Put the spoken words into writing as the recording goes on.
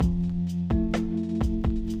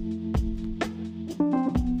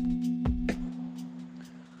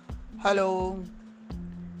Hello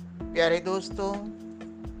प्यारे दोस्तों,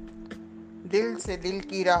 दिल से दिल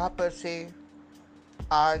की राह पर से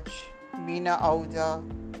आज मीना आहूजा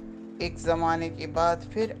एक ज़माने के बाद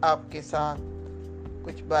फिर आपके साथ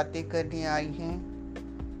कुछ बातें करने आई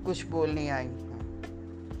हैं, कुछ बोलने आई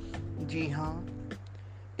हैं। जी हाँ,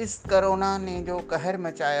 इस कोरोना ने जो कहर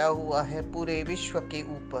मचाया हुआ है पूरे विश्व के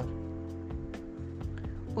ऊपर,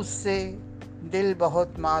 उससे दिल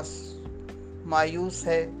बहुत मायूस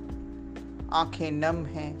है, आंखें नम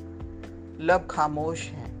हैं, लब खामोश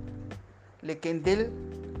हैं, लेकिन दिल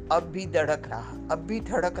अब भी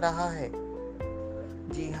धड़क रहा है।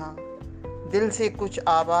 जी हाँ, दिल से कुछ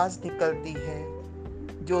आवाज़ निकलती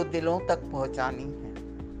है जो दिलों तक पहुंचानी है।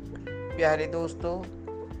 प्यारे दोस्तों,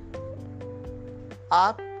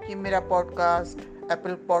 आप ये मेरा पॉडकास्ट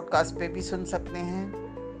एप्पल पॉडकास्ट पे भी सुन सकते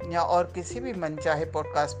हैं या और किसी भी मनचाहे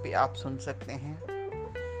पॉडकास्ट पे आप सुन सकते हैं।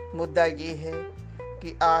 मुद्दा ये है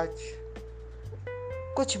कि आज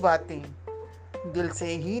कुछ बातें दिल से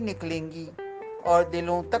ही निकलेंगी और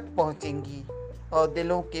दिलों तक पहुंचेंगी, और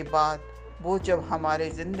दिलों के बाद वो जब हमारे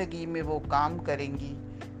ज़िंदगी में वो काम करेंगी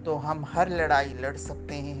तो हम हर लड़ाई लड़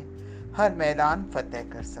सकते हैं, हर मैदान फतेह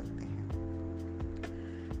कर सकते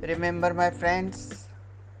हैं। Remember my friends,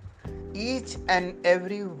 each and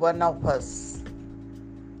every one of us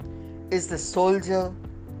is the soldier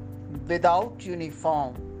without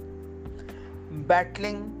uniform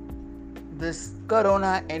battling this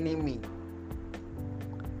corona enemy,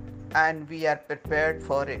 and we are prepared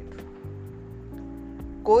for it.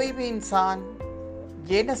 कोई भी इंसान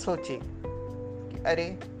ये न सोचे कि अरे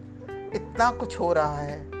इतना कुछ हो रहा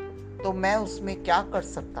है तो मैं उसमें क्या कर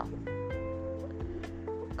सकता हूँ।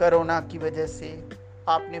 कोरोना की वजह से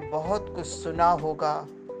आपने बहुत कुछ सुना होगा,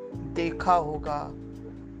 देखा होगा,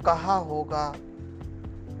 कहा होगा,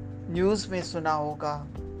 न्यूज़ में सुना होगा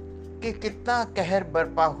कि कितना कहर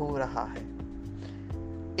बर्पा हो रहा है।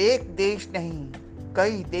 एक देश नहीं,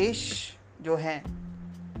 कई देश जो हैं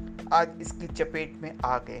आज इसकी चपेट में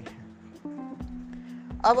आ गए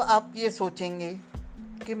हैं। अब आप ये सोचेंगे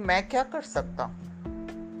कि मैं क्या कर सकता हूँ,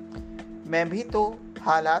 मैं भी तो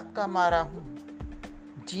हालात का मारा हूँ।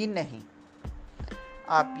 जी नहीं,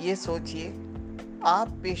 आप ये सोचिए, आप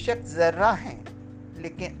बेशक ज़र्रा हैं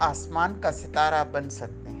लेकिन आसमान का सितारा बन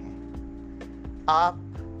सकते हैं। आप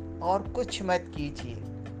और कुछ मत कीजिए,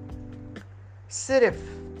 सिर्फ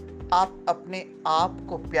आप अपने आप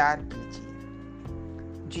को प्यार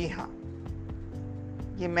कीजिए। जी हाँ,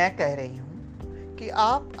 ये मैं कह रही हूँ कि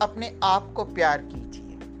आप अपने आप को प्यार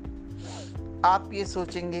कीजिए। आप ये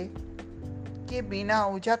सोचेंगे कि मीना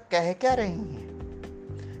आहूजा कह क्या रही हैं,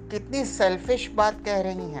 कितनी सेल्फिश बात कह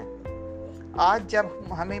रही हैं। आज जब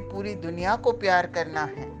हमें पूरी दुनिया को प्यार करना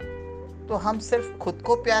है तो हम सिर्फ खुद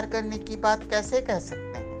को प्यार करने की बात कैसे कह सकते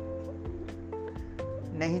हैं।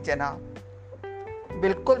 नहीं जनाब,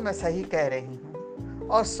 बिल्कुल मैं सही कह रही हूँ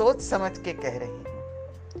और सोच समझ के कह रही हूँ।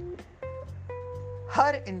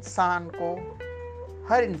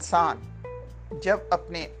 हर इंसान जब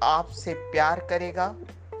अपने आप से प्यार करेगा,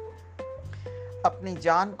 अपनी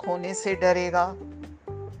जान खोने से डरेगा,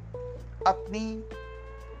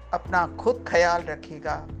 अपना खुद ख्याल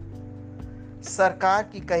रखेगा, सरकार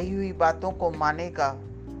की कही हुई बातों को मानेगा,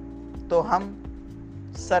 तो हम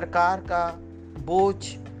सरकार का बोझ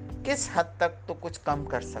किस हद तक तो कुछ कम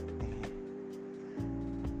कर सकते हैं।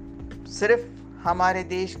 सिर्फ हमारे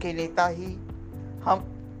देश के नेता ही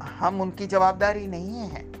हम उनकी जवाबदारी नहीं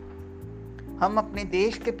है। हम अपने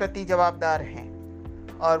देश के प्रति जवाबदार हैं,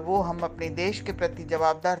 और वो हम अपने देश के प्रति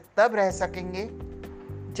जवाबदार तब रह सकेंगे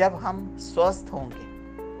जब हम स्वस्थ होंगे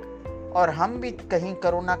और हम भी कहीं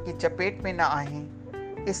कोरोना की चपेट में ना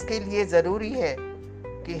आएं। इसके लिए ज़रूरी है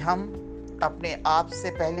कि हम अपने आप से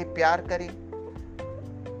पहले प्यार करें,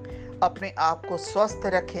 अपने आप को स्वस्थ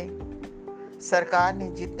रखें। सरकार ने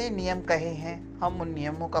जितने नियम कहे हैं हम उन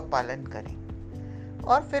नियमों का पालन करें,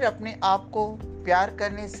 और फिर अपने आप को प्यार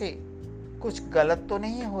करने से कुछ गलत तो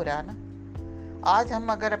नहीं हो रहा ना। आज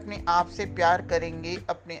हम अगर अपने आप से प्यार करेंगे,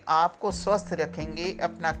 अपने आप को स्वस्थ रखेंगे,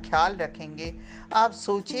 अपना ख्याल रखेंगे, आप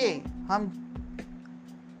सोचिए हम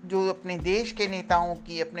जो अपने देश के नेताओं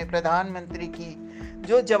की, अपने प्रधानमंत्री की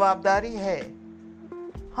जो जवाबदारी है,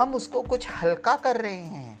 हम उसको कुछ हल्का कर रहे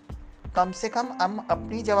हैं। कम से कम हम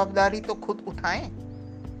अपनी जवाबदारी तो खुद उठाएं,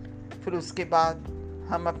 फिर उसके बाद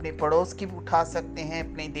हम अपने पड़ोस की भी उठा सकते हैं,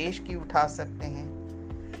 अपने देश की उठा सकते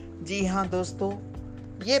हैं। जी हाँ दोस्तों,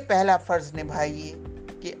 ये पहला फ़र्ज़ निभाइए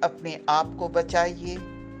कि अपने आप को बचाइए,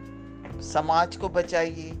 समाज को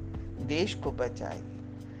बचाइए, देश को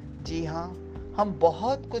बचाइए। जी हाँ, हम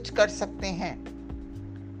बहुत कुछ कर सकते हैं।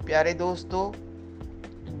 प्यारे दोस्तों,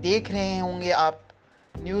 देख रहे होंगे आप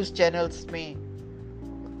न्यूज़ चैनल्स में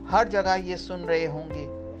हर जगह ये सुन रहे होंगे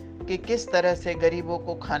कि किस तरह से गरीबों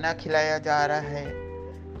को खाना खिलाया जा रहा है,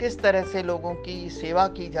 किस तरह से लोगों की सेवा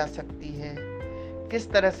की जा सकती है,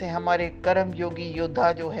 किस तरह से हमारे कर्म योगी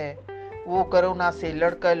योद्धा जो है वो कोरोना से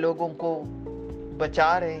लड़कर लोगों को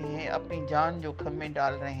बचा रहे हैं, अपनी जान जोखिम में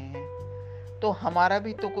डाल रहे हैं। तो हमारा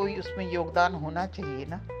भी तो कोई उसमें योगदान होना चाहिए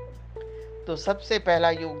ना। तो सबसे पहला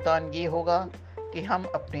योगदान ये होगा कि हम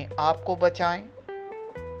अपने आप को बचाएं।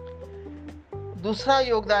 दूसरा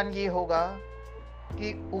योगदान ये होगा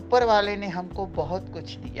कि ऊपर वाले ने हमको बहुत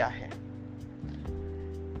कुछ दिया है,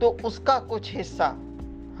 तो उसका कुछ हिस्सा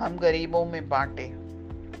हम गरीबों में बांटें।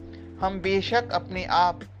 हम बेशक अपने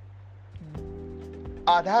आप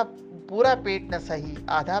आधा, पूरा पेट न सही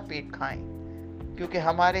आधा पेट खाएं, क्योंकि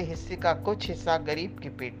हमारे हिस्से का कुछ हिस्सा गरीब के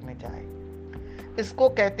पेट में जाए। इसको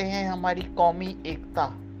कहते हैं हमारी कौमी एकता,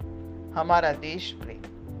 हमारा देश प्रेम।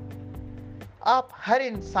 आप हर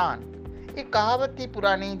इंसान, एक कहावत थी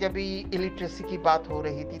पुरानी, जब इलिटरेसी की बात हो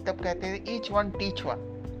रही थी तब कहते थे ईच वन टीच वन,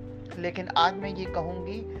 लेकिन आज मैं ये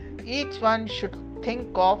कहूँगी each one should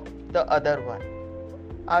think of the other one.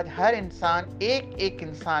 आज हर इंसान, एक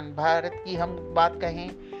इंसान, भारत की हम बात कहें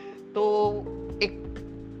तो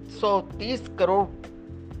 130 करोड़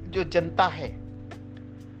जो जनता है,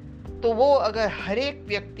 तो वो अगर हर एक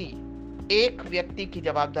व्यक्ति की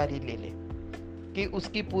जवाबदारी ले ले कि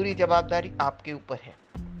उसकी पूरी जवाबदारी आपके ऊपर है,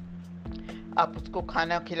 आप उसको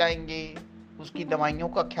खाना खिलाएंगे, उसकी दवाइयों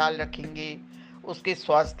का ख्याल रखेंगे, उसके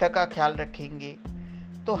स्वास्थ्य का ख्याल रखेंगे,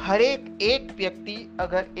 तो हर एक व्यक्ति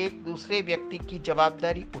अगर एक दूसरे व्यक्ति की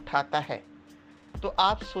जवाबदारी उठाता है तो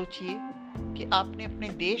आप सोचिए कि आपने अपने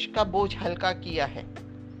देश का बोझ हल्का किया है।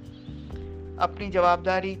 अपनी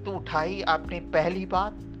जवाबदारी तो उठाई आपने, पहली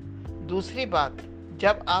बात। दूसरी बात,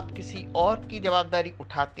 जब आप किसी और की जवाबदारी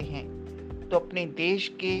उठाते हैं तो अपने देश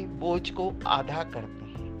के बोझ को आधा करते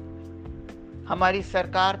हैं। हमारी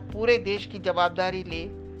सरकार पूरे देश की जवाबदारी ले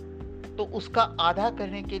तो उसका आधा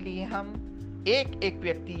करने के लिए हम एक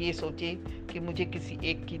व्यक्ति ये सोचे कि मुझे किसी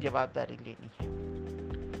एक की जवाबदारी लेनी है।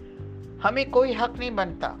 हमें कोई हक नहीं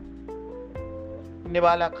बनता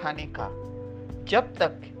निवाला खाने का जब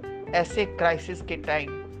तक ऐसे क्राइसिस के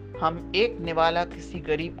टाइम हम एक निवाला किसी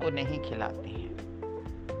गरीब को नहीं खिलाते हैं।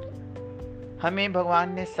 हमें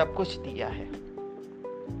भगवान ने सब कुछ दिया है।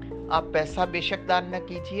 आप पैसा बेशक दान न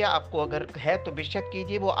कीजिए, आपको अगर है तो बेशक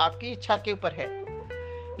कीजिए, वो आपकी इच्छा के ऊपर है,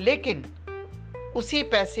 लेकिन उसी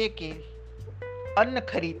पैसे के अन्न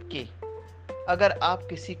खरीद के अगर आप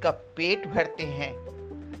किसी का पेट भरते हैं,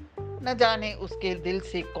 न जाने उसके दिल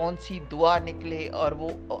से कौन सी दुआ निकले, और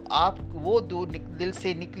वो दिल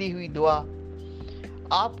से निकली हुई दुआ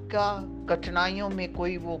आपका कठिनाइयों में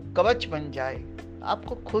कोई वो कवच बन जाए,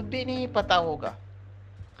 आपको खुद भी नहीं पता होगा।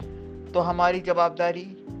 तो हमारी जवाबदारी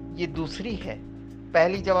ये दूसरी है।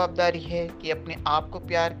 पहली जवाबदारी है कि अपने आप को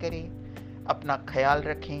प्यार करें, अपना ख्याल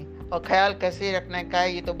रखें। और ख्याल कैसे रखने का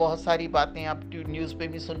है, ये तो बहुत सारी बातें आप न्यूज़ पे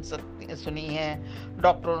भी सुनी हैं,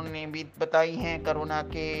 डॉक्टरों ने भी बताई हैं कोरोना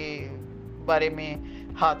के बारे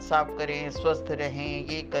में। हाथ साफ करें, स्वस्थ रहें,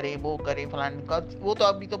 ये करें वो करें फलाने का, वो तो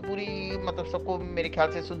अभी तो पूरी मतलब सबको मेरे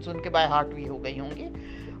ख्याल से सुन के बाय हार्ट भी हो गई होंगी।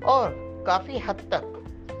 और काफ़ी हद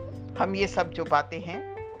तक हम ये सब जो बातें हैं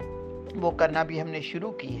वो करना भी हमने शुरू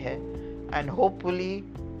की है, एंड होपफुली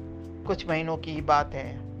कुछ महीनों की ही बात है,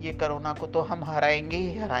 ये कोरोना को तो हम हराएंगे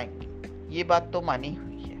ही हराएंगे, ये बात तो मानी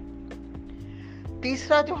हुई है।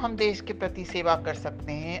 तीसरा जो हम देश के प्रति सेवा कर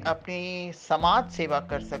सकते हैं, अपनी समाज सेवा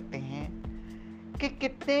कर सकते हैं, कि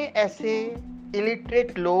कितने ऐसे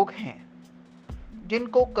इलिटरेट लोग हैं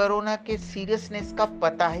जिनको कोरोना के सीरियसनेस का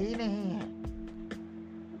पता ही नहीं है,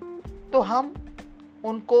 तो हम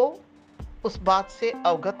उनको उस बात से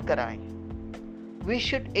अवगत कराएं। We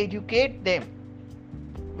should educate them.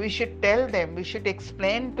 We should tell them, we should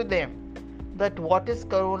explain to them that what is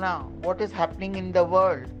corona, what is happening in the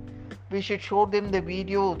world. We should show them the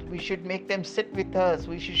videos, we should make them sit with us,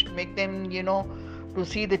 we should make them, to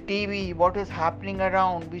see the TV, what is happening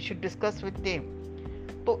around, we should discuss with them.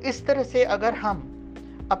 तो इस तरह से अगर हम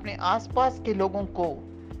अपने आसपास के लोगों को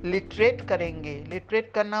लिटरेट करेंगे,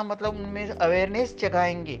 लिटरेट करना मतलब उनमें अवेयरनेस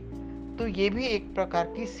जगाएंगे, तो ये भी एक प्रकार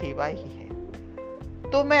की सेवा ही है।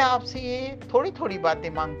 तो मैं आपसे ये थोड़ी थोड़ी बातें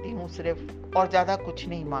मांगती हूँ सिर्फ, और ज़्यादा कुछ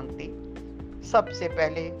नहीं मांगती। सबसे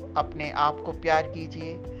पहले अपने आप को प्यार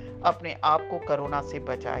कीजिए, अपने आप को कोरोना से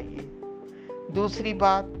बचाइए। दूसरी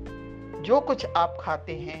बात, जो कुछ आप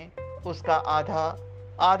खाते हैं उसका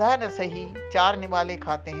आधा न सही 4 निवाले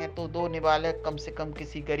खाते हैं तो 2 निवाले कम से कम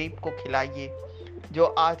किसी गरीब को खिलाइए, जो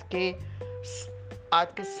आज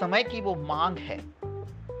के समय की वो मांग है।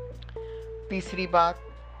 तीसरी बात,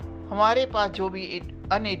 हमारे पास जो भी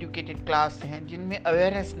अनएजुकेटेड क्लास हैं जिनमें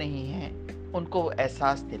अवेयरनेस नहीं है, उनको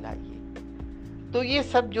एहसास दिलाइए। तो ये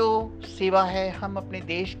सब जो सेवा है हम अपने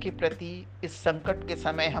देश के प्रति इस संकट के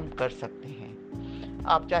समय हम कर सकते हैं।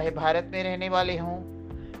 आप चाहे भारत में रहने वाले हों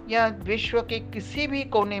या विश्व के किसी भी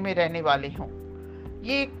कोने में रहने वाले हों,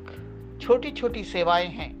 ये एक छोटी छोटी सेवाएं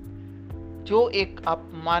हैं जो एक आप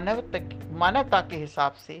मानवता के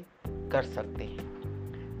हिसाब से कर सकते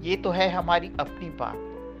हैं। ये तो है हमारी अपनी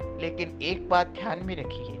बात, लेकिन एक बात ध्यान में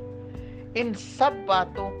रखिए, इन सब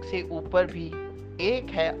बातों से ऊपर भी एक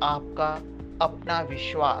है आपका अपना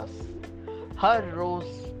विश्वास। हर रोज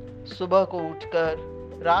सुबह को उठकर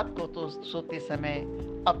रात को तो सोते समय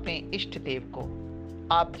अपने इष्ट देव को,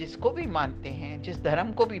 आप जिसको भी मानते हैं, जिस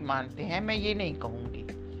धर्म को भी मानते हैं, मैं ये नहीं कहूँगी,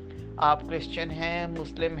 आप क्रिश्चियन हैं,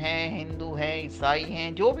 मुस्लिम हैं, हिंदू हैं, ईसाई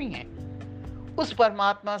हैं, जो भी हैं, उस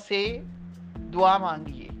परमात्मा से दुआ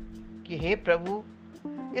मांगिए कि हे प्रभु,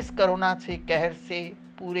 इस कोरोना से कहर से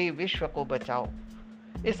पूरे विश्व को बचाओ,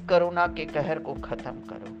 इस कोरोना के कहर को खत्म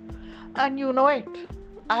करो। And you know it,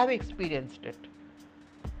 I have experienced it,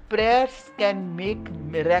 prayers can make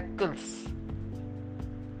miracles.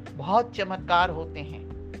 बहुत चमत्कार होते हैं,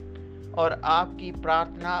 और आपकी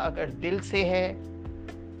प्रार्थना अगर दिल से है,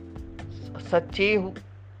 सच्चे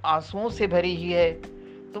आंसुओं से भरी ही है,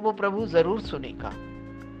 तो वो प्रभु जरूर सुनेगा,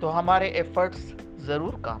 तो हमारे एफर्ट्स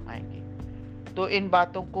जरूर काम आएंगे। तो इन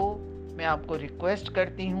बातों को मैं आपको रिक्वेस्ट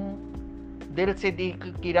करती हूँ, दिल से दी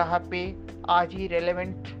की राह पे आज ही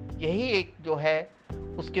रेलेवेंट यही एक जो है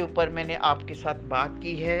उसके ऊपर मैंने आपके साथ बात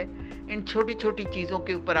की है। इन छोटी छोटी चीज़ों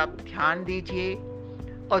के ऊपर आप ध्यान दीजिए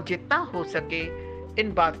और जितना हो सके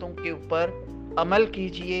इन बातों के ऊपर अमल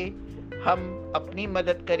कीजिए। हम अपनी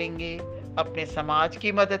मदद करेंगे, अपने समाज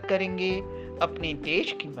की मदद करेंगे, अपने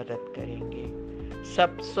देश की मदद करेंगे।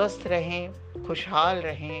 सब स्वस्थ रहें, खुशहाल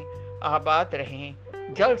रहें, आबाद रहें,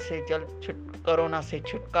 जल्द से जल्द कोरोना से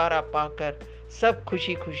छुटकारा पाकर सब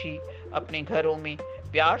खुशी खुशी अपने घरों में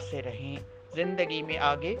प्यार से रहें, जिंदगी में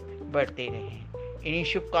आगे बढ़ते रहें। इन्हीं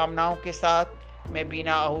शुभकामनाओं के साथ मैं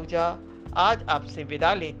बीना आहूजा आज आपसे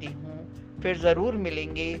विदा लेती हूँ। फिर ज़रूर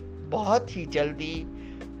मिलेंगे बहुत ही जल्दी,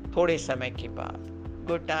 थोड़े समय के बाद।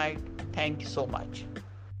 Good night, thank you so much.